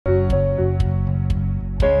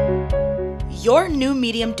Your new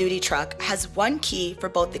medium-duty truck has one key for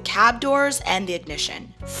both the cab doors and the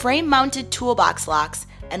ignition. Frame-mounted toolbox locks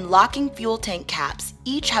and locking fuel tank caps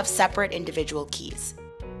each have separate individual keys.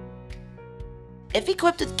 If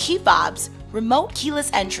equipped with key fobs, remote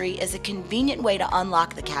keyless entry is a convenient way to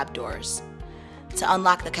unlock the cab doors. To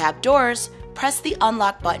unlock the cab doors, press the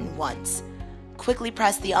unlock button once. Quickly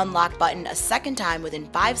press the unlock button a second time within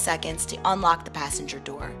 5 seconds to unlock the passenger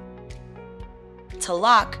door. To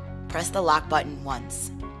lock, press the lock button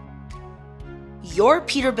once. Your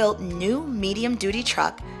Peterbilt new medium-duty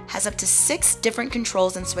truck has up to 6 different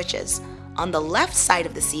controls and switches. On the left side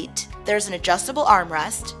of the seat, there's an adjustable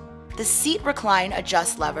armrest, the seat recline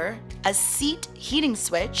adjust lever, a seat heating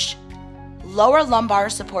switch, lower lumbar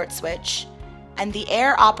support switch, and the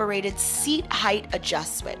air-operated seat height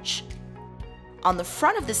adjust switch. On the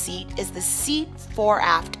front of the seat is the seat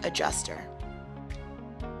fore-aft adjuster.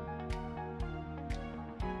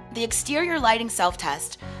 The exterior lighting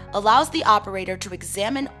self-test allows the operator to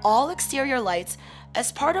examine all exterior lights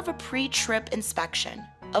as part of a pre-trip inspection.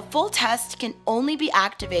 A full test can only be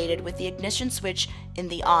activated with the ignition switch in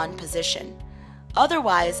the on position.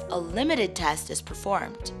 Otherwise, a limited test is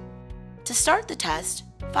performed. To start the test,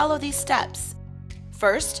 follow these steps.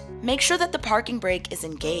 First, make sure that the parking brake is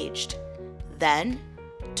engaged. Then,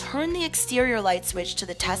 turn the exterior light switch to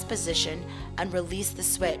the test position and release the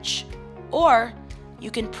switch. Or, you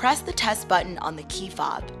can press the test button on the key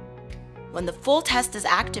fob. When the full test is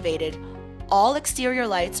activated, all exterior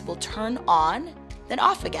lights will turn on, then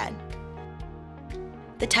off again.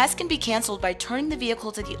 The test can be canceled by turning the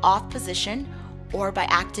vehicle to the off position or by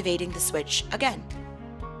activating the switch again.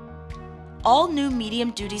 All new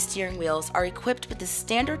medium-duty steering wheels are equipped with the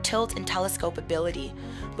standard tilt and telescope ability,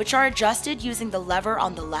 which are adjusted using the lever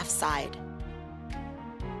on the left side.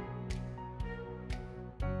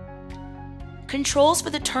 Controls for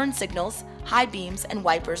the turn signals, high beams, and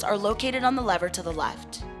wipers are located on the lever to the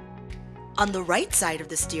left. On the right side of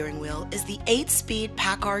the steering wheel is the 8-speed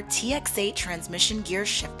Packard TX8 transmission gear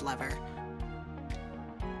shift lever.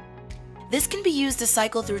 This can be used to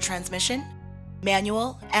cycle through transmission,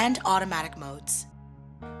 manual, and automatic modes.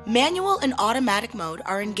 Manual and automatic mode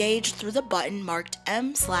are engaged through the button marked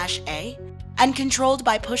M/A and controlled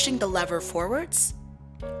by pushing the lever forwards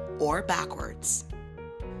or backwards.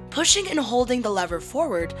 Pushing and holding the lever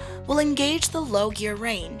forward will engage the low gear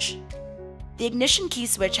range. The ignition key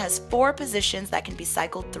switch has 4 positions that can be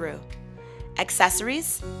cycled through: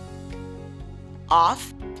 accessories,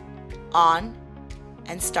 off, on,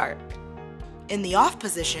 and start. In the off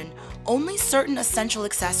position, only certain essential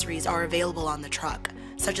accessories are available on the truck,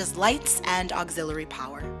 such as lights and auxiliary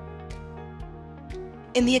power.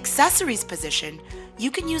 In the accessories position,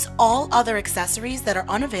 you can use all other accessories that are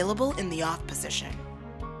unavailable in the off position.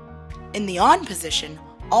 In the on position,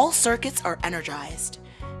 all circuits are energized.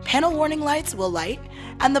 Panel warning lights will light,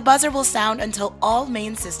 and the buzzer will sound until all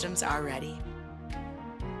main systems are ready.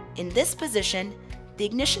 In this position, the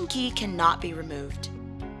ignition key cannot be removed.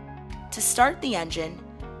 To start the engine,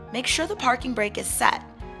 make sure the parking brake is set,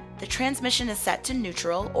 the transmission is set to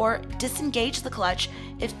neutral, or disengage the clutch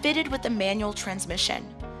if fitted with the manual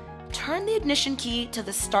transmission. Turn the ignition key to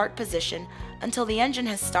the start position until the engine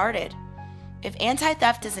has started. If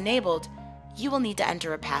anti-theft is enabled, you will need to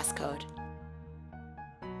enter a passcode.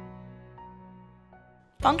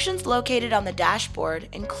 Functions located on the dashboard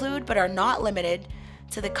include but are not limited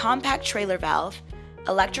to the compact trailer valve,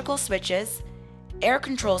 electrical switches, air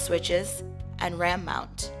control switches, and ram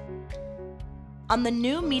mount. On the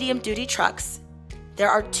new medium-duty trucks,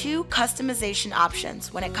 there are 2 customization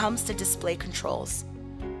options when it comes to display controls.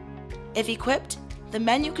 If equipped, the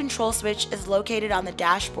menu control switch is located on the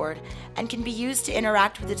dashboard and can be used to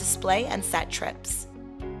interact with the display and set trips.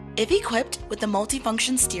 If equipped with the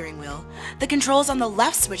multifunction steering wheel, the controls on the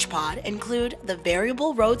left switch pod include the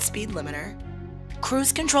variable road speed limiter,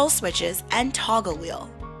 cruise control switches, and toggle wheel.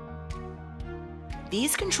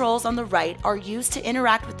 These controls on the right are used to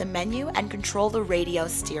interact with the menu and control the radio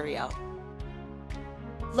stereo.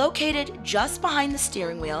 Located just behind the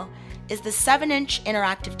steering wheel is the 7-inch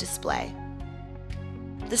interactive display.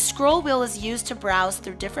 The scroll wheel is used to browse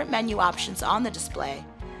through different menu options on the display.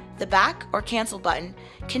 The back or cancel button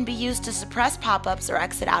can be used to suppress pop-ups or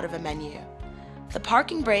exit out of a menu. The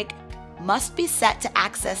parking brake must be set to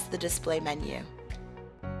access the display menu.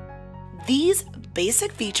 These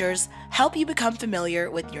basic features help you become familiar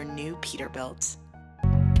with your new Peterbilt.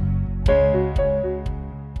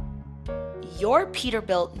 Your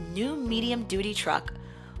Peterbilt new medium-duty truck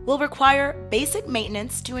will require basic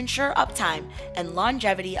maintenance to ensure uptime and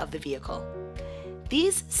longevity of the vehicle.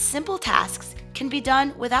 These simple tasks can be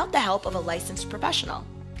done without the help of a licensed professional.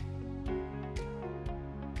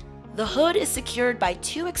 The hood is secured by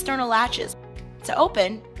two external latches. To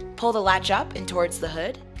open, pull the latch up and towards the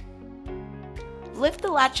hood. Lift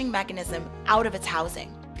the latching mechanism out of its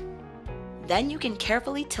housing. Then you can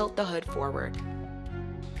carefully tilt the hood forward.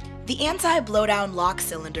 The anti-blowdown lock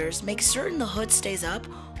cylinders make certain the hood stays up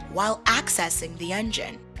while accessing the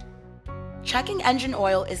engine. Checking engine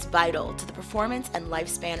oil is vital to the performance and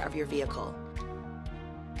lifespan of your vehicle.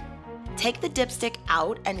 Take the dipstick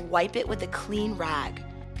out and wipe it with a clean rag.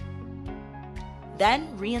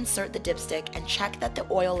 Then reinsert the dipstick and check that the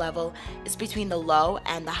oil level is between the low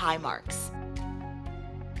and the high marks.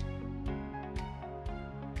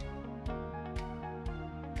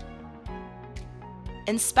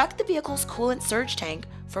 Inspect the vehicle's coolant surge tank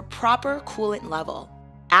for proper coolant level.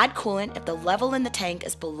 Add coolant if the level in the tank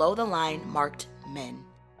is below the line marked min.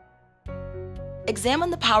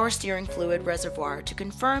 Examine the power steering fluid reservoir to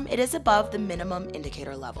confirm it is above the minimum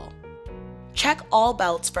indicator level. Check all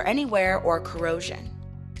belts for any wear or corrosion.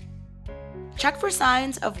 Check for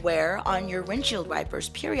signs of wear on your windshield wipers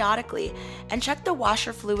periodically and check the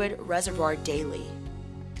washer fluid reservoir daily.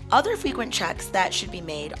 Other frequent checks that should be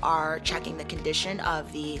made are checking the condition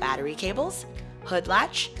of the battery cables, hood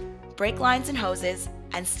latch, brake lines and hoses,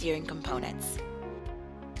 and steering components.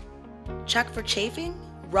 Check for chafing,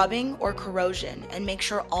 rubbing, or corrosion and make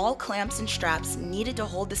sure all clamps and straps needed to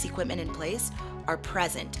hold this equipment in place are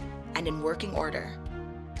present and in working order.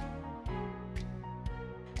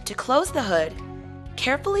 To close the hood,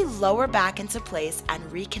 carefully lower back into place and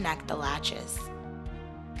reconnect the latches.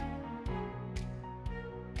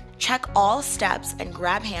 Check all steps and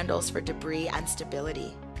grab handles for debris and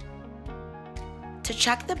stability. To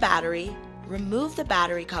check the battery, remove the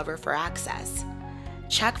battery cover for access.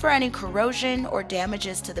 Check for any corrosion or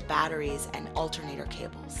damages to the batteries and alternator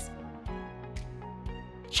cables.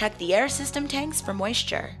 Check the air system tanks for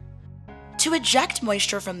moisture. To eject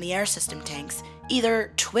moisture from the air system tanks,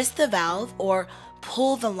 either twist the valve or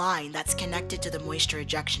pull the line that's connected to the moisture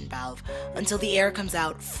ejection valve until the air comes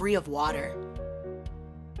out free of water.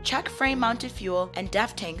 Check frame-mounted fuel and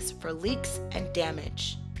DEF tanks for leaks and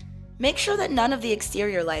damage. Make sure that none of the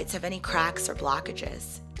exterior lights have any cracks or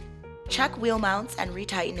blockages. Check wheel mounts and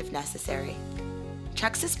retighten if necessary.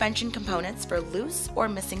 Check suspension components for loose or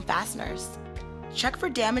missing fasteners. Check for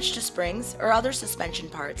damage to springs or other suspension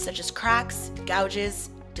parts such as cracks, gouges,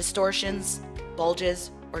 distortions,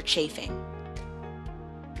 bulges, or chafing.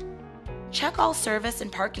 Check all service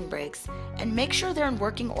and parking brakes and make sure they're in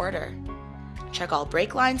working order. Check all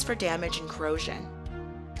brake lines for damage and corrosion.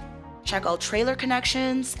 Check all trailer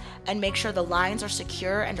connections and make sure the lines are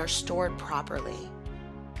secure and are stored properly.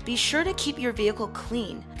 Be sure to keep your vehicle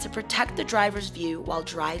clean to protect the driver's view while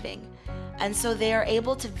driving, and so they are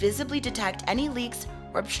able to visibly detect any leaks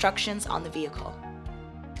or obstructions on the vehicle.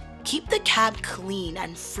 Keep the cab clean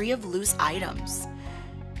and free of loose items.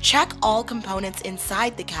 Check all components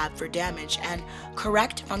inside the cab for damage and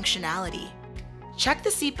correct functionality. Check the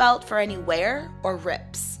seatbelt for any wear or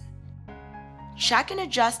rips. Check and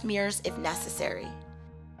adjust mirrors if necessary.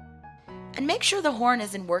 And make sure the horn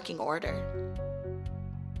is in working order.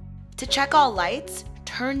 To check all lights,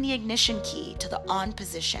 turn the ignition key to the on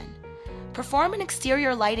position. Perform an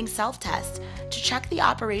exterior lighting self-test to check the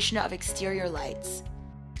operation of exterior lights.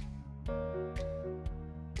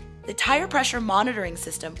 The tire pressure monitoring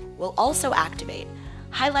system will also activate,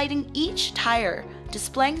 highlighting each tire,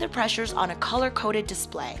 displaying the pressures on a color-coded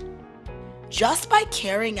display. Just by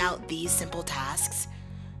carrying out these simple tasks,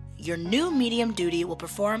 your new medium duty will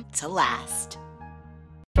perform to last.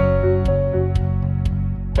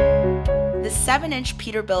 The 7-inch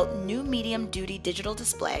Peterbilt new medium duty digital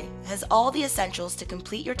display has all the essentials to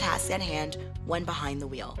complete your task at hand when behind the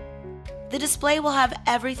wheel. The display will have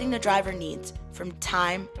everything the driver needs, from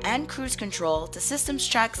time and cruise control to systems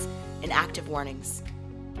checks and active warnings.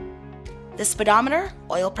 The speedometer,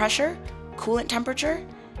 oil pressure, coolant temperature,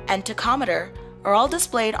 and tachometer are all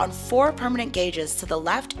displayed on 4 permanent gauges to the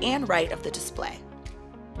left and right of the display.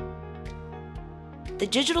 The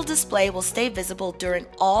digital display will stay visible during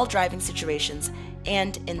all driving situations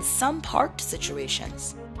and in some parked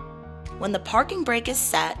situations. When the parking brake is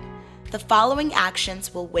set, the following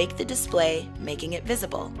actions will wake the display, making it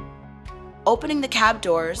visible: opening the cab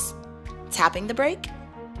doors, tapping the brake,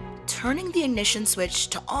 turning the ignition switch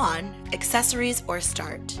to on, accessories, or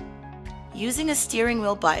start, using a steering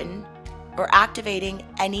wheel button, or activating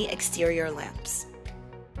any exterior lamps.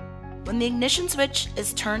 When the ignition switch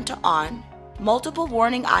is turned to on, multiple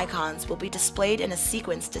warning icons will be displayed in a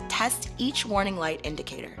sequence to test each warning light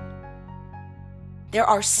indicator. There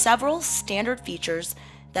are several standard features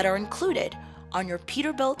that are included on your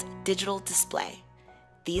Peterbilt digital display.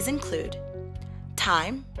 These include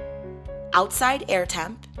time, outside air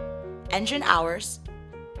temp, engine hours,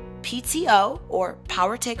 PTO or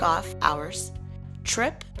power takeoff hours,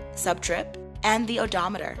 trip, subtrip, and the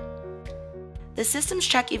odometer. The systems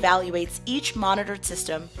check evaluates each monitored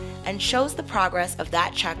system and shows the progress of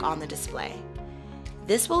that check on the display.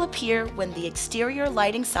 This will appear when the exterior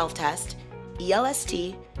lighting self-test,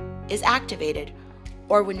 ELST, is activated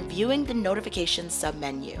or when viewing the notifications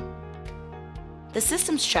submenu. The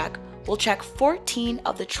systems check will check 14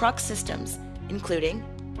 of the truck systems, including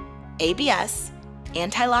ABS,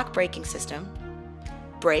 anti-lock braking system,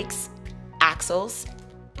 brakes, axles,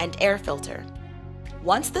 and air filter.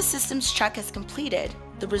 Once the systems check is completed,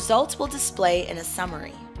 the results will display in a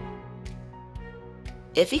summary.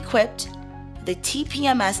 If equipped, the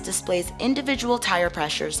TPMS displays individual tire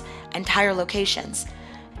pressures and tire locations.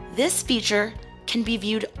 This feature can be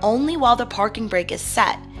viewed only while the parking brake is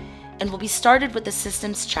set and will be started with the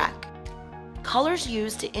systems check. Colors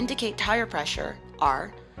used to indicate tire pressure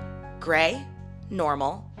are gray,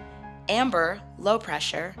 normal, amber, low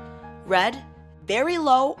pressure, red, very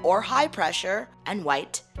low or high pressure, and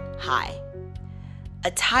white, high.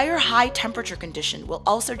 A tire high temperature condition will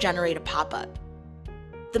also generate a pop-up.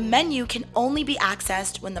 The menu can only be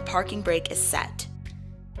accessed when the parking brake is set.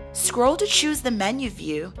 Scroll to choose the menu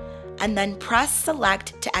view and then press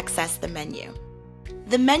select to access the menu.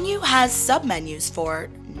 The menu has submenus for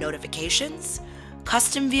notifications,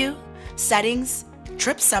 custom view, settings,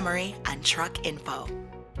 trip summary, and truck info.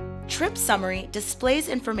 Trip summary displays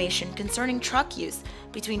information concerning truck use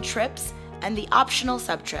between trips and the optional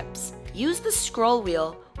subtrips. Use the scroll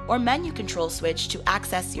wheel or menu control switch to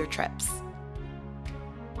access your trips.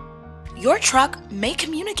 Your truck may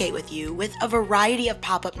communicate with you with a variety of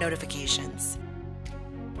pop-up notifications.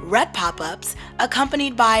 Red pop-ups,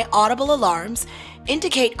 accompanied by audible alarms,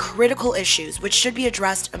 indicate critical issues which should be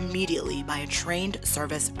addressed immediately by a trained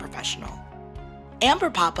service professional.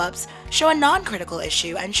 Amber pop-ups show a non-critical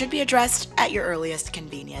issue and should be addressed at your earliest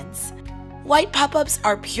convenience. White pop-ups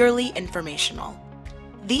are purely informational.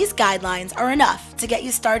 These guidelines are enough to get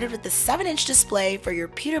you started with the 7-inch display for your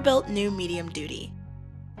Peterbilt new medium duty.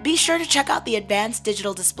 Be sure to check out the advanced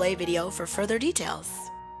digital display video for further details.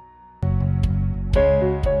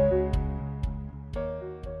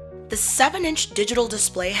 The 7-inch digital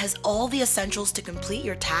display has all the essentials to complete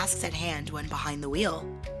your tasks at hand when behind the wheel.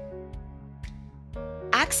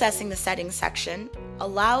 Accessing the settings section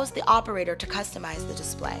allows the operator to customize the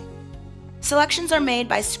display. Selections are made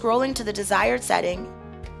by scrolling to the desired setting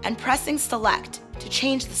and pressing select to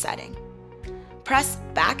change the setting. Press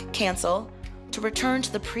back cancel to return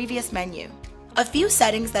to the previous menu. A few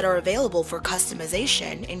settings that are available for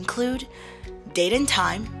customization include date and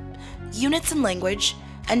time, units and language,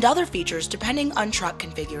 and other features depending on truck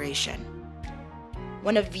configuration.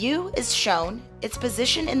 When a view is shown, its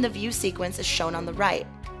position in the view sequence is shown on the right.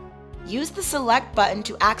 Use the select button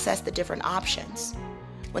to access the different options.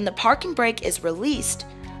 When the parking brake is released,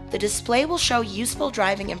 the display will show useful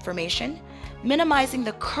driving information, minimizing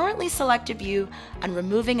the currently selected view and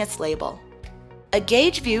removing its label. A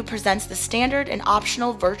gauge view presents the standard and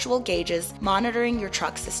optional virtual gauges monitoring your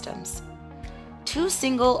truck systems. 2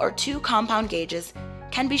 single or 2 compound gauges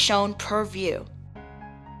can be shown per view.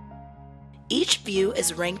 Each view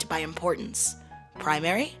is ranked by importance: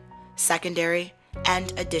 primary, secondary,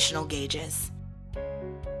 and additional gauges.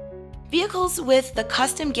 Vehicles with the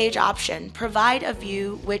custom gauge option provide a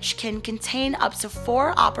view which can contain up to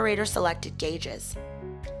 4 operator-selected gauges.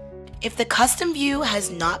 If the custom view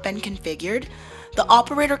has not been configured, the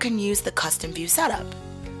operator can use the custom view setup.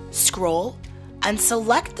 Scroll and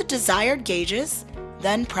select the desired gauges,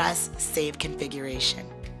 then press Save Configuration.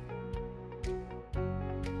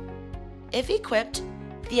 If equipped,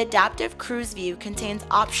 the Adaptive Cruise View contains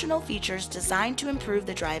optional features designed to improve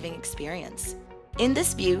the driving experience. In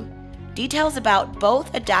this view, details about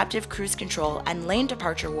both adaptive cruise control and lane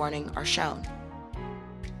departure warning are shown.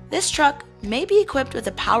 This truck may be equipped with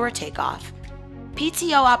a power takeoff.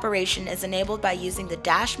 PTO operation is enabled by using the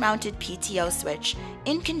dash-mounted PTO switch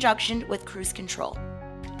in conjunction with cruise control.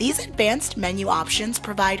 These advanced menu options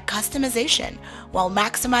provide customization while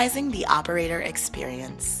maximizing the operator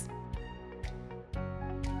experience.